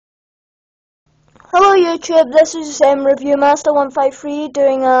Hello YouTube, this is Review Master 153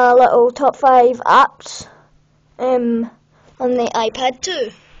 doing a little top 5 apps on the iPad too.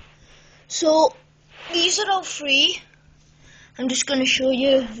 So these are all free. I'm just going to show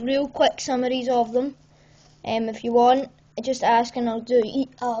you real quick summaries of them. If you want, just ask and I'll do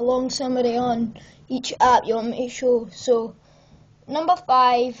a long summary on each app you want me to show. So number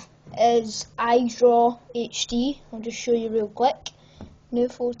 5 is iDraw HD. I'll just show you real quick. New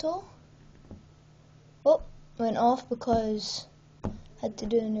photo. Oh, went off because I had to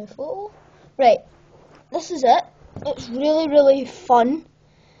do a new photo. Right, this is it. It's really fun.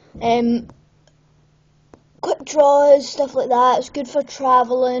 Quick draws, stuff like that. It's good for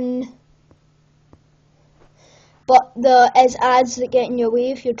travelling. But there is ads that get in your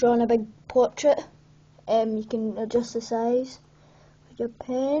way if you're drawing a big portrait. You can adjust the size with your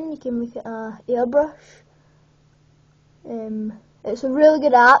pen. You can make it a airbrush. It's a really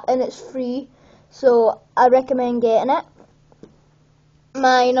good app and it's free. So I recommend getting it.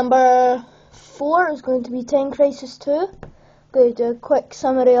 My number 4 is going to be Time Crisis 2. I'm going to do a quick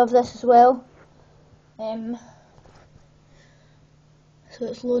summary of this as well. So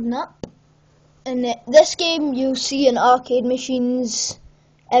it's loading up. And this game you'll see in arcade machines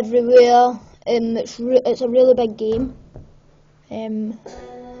everywhere. It's a really big game.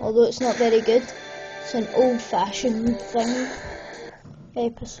 Although it's not very good. It's an old-fashioned thing.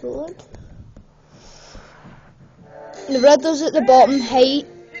 Episode. The riddles at the bottom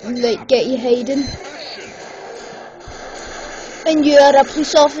get you hiding. And you are a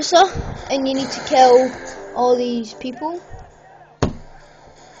police officer and you need to kill all these people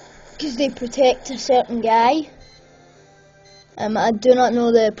because they protect a certain guy. I do not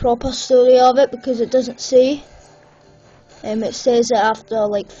know the proper story of it because it doesn't say. It says it after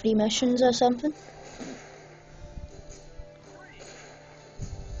like 3 missions or something.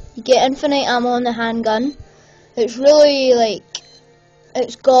 You get infinite ammo on the handgun. It's really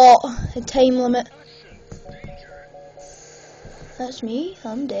it's got a time limit. That's me,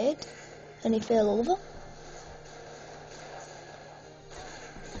 I'm dead. And he fell over.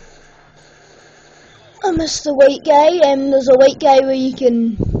 I missed the white guy. There's a white guy where you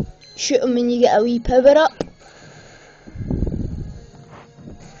can shoot him and you get a wee power up.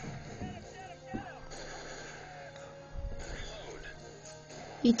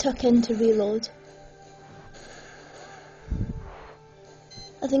 You tuck in to reload.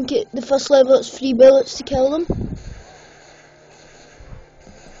 I think the first level it's 3 bullets to kill them.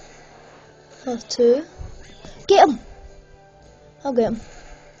 Or 2. Get him! I'll get him.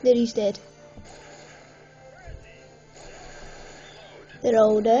 There, he's dead. They're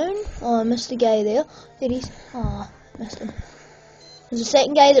all down. Oh, I missed the guy there. There he's. Oh, missed him. There's a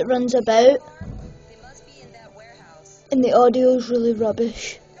second guy that runs about. And the audio's really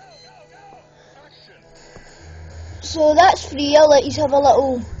rubbish. So that's free. I'll let you have a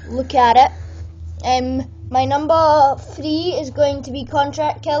little look at it. My number 3 is going to be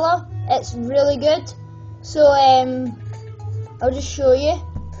Contract Killer. It's really good. So I'll just show you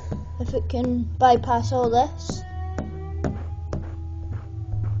if it can bypass all this.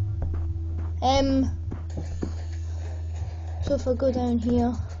 So if I go down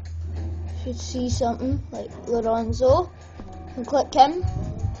here, you should see something like Lorenzo. And click him.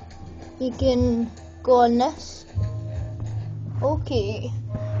 You can go on this. Okay.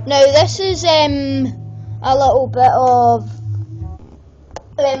 Now this is a little bit of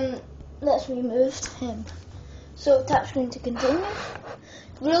that's removed. So tap screen to continue.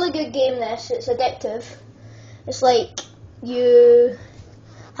 Really good game this. It's addictive. It's like you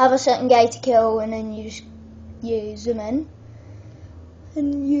have a certain guy to kill and then you zoom in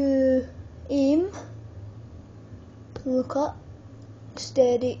and you aim. Look up.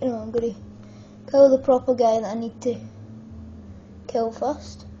 Steady. No, I'm gonna kill the proper guy that I need to kill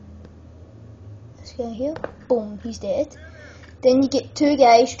first. This guy here. Boom, he's dead. Then you get 2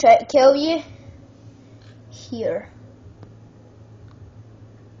 guys try to kill you. Here.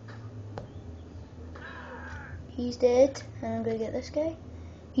 He's dead. And I'm gonna get this guy.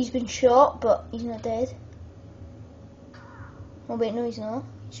 He's been shot, but he's not dead. Oh wait, no he's not.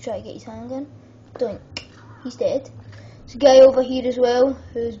 He's trying to get his handgun. Doink. He's dead. There's a guy over here as well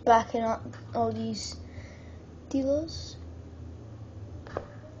who's backing up all these dealers.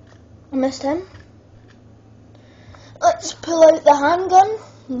 I missed him. Let's pull out the handgun.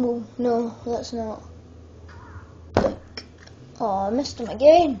 No, that's not. Oh, I missed him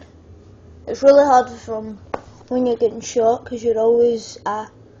again. It's really hard from when you're getting shot because you're always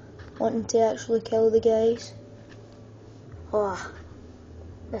wanting to actually kill the guys. Oh,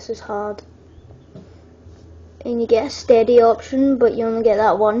 this is hard. And you get a steady option, but you only get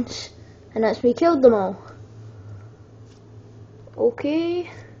that once. and that's me killed them all. Okay,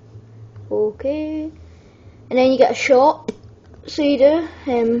 and then you get a shop, so you do,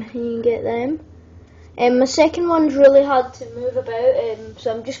 you get them. My second one's really hard to move about,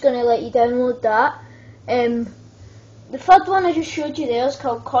 so I'm just going to let you download that. The third one I just showed you there is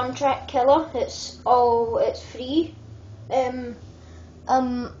called Contract Killer. It's free.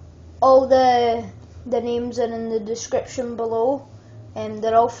 All the names are in the description below, and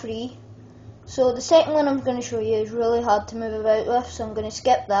they're all free. So the second one I'm going to show you is really hard to move about with, so I'm going to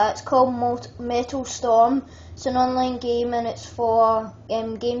skip that. It's called Metal Storm. It's an online game and it's for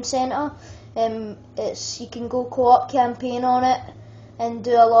Game Centre. You can go co-op campaign on it and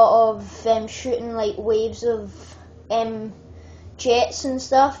do a lot of shooting like waves of jets and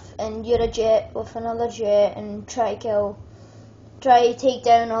stuff, and you're a jet with another jet and try to take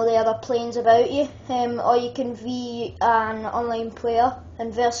down all the other planes about you, or you can be an online player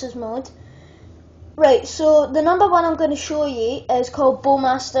in versus mode. Right, so the number one I'm going to show you is called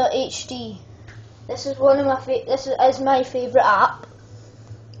Bowmaster HD. This is my favourite app.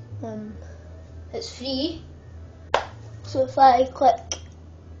 It's free. So if I click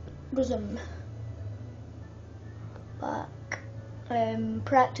resume back,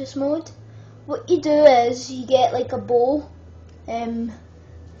 practice mode, what you do is you get like a bow, and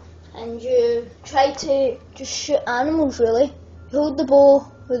you try to just shoot animals. Really, you hold the bow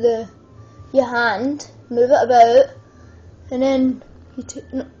with your hand, move it about, and then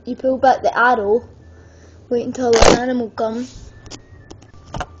you pull back the arrow. Wait until an animal comes.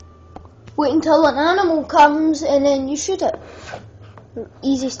 And then you shoot it.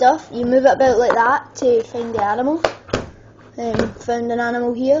 Easy stuff. You move it about like that to find the animal. Found an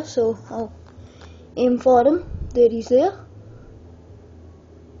animal here, so I'll aim for him. There he's there.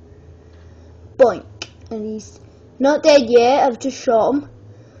 Boink. And he's not dead yet, I've just shot him.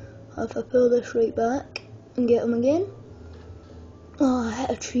 If I pull this right back and get him again. Oh, I hit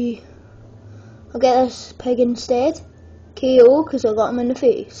a tree. I'll get this pig instead. KO, because I got him in the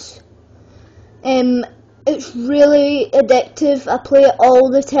face. It's really addictive. I play it all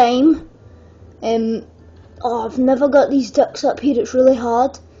the time. I've never got these ducks up here. It's really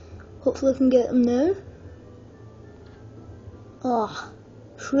hard. Hopefully I can get them now.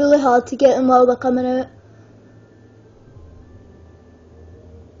 It's really hard to get them while they're coming out.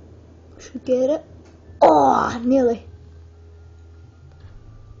 Should get it. Nearly.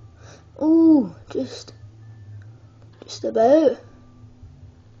 Ooh, just about.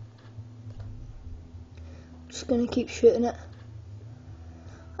 Just gonna keep shooting it.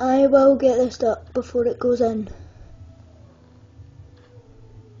 I will get this duck before it goes in.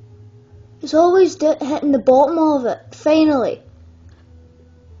 It's always hitting the bottom of it, finally.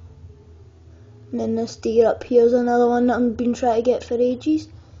 And then this deer up here is another one that I've been trying to get for ages.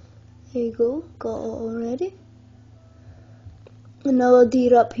 There you go, got it already. Another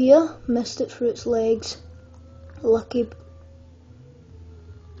deer up here, missed it through its legs. Lucky.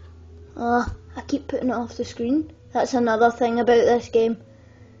 I keep putting it off the screen. That's another thing about this game.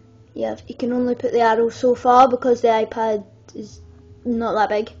 Yeah, you can only put the arrows so far because the iPad is not that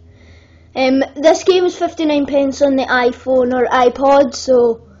big. This game is 59p on the iPhone or iPod,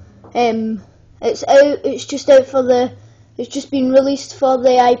 so it's out. It's just been released for the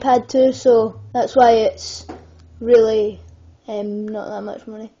iPad too, so that's why it's really not that much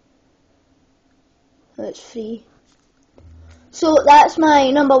money. It's free. So that's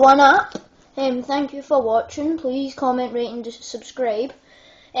my number one app. Thank you for watching. Please comment, rate and just subscribe.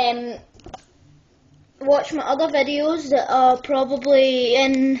 Watch my other videos that are probably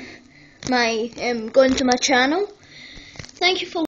in my going to my channel. Thank you for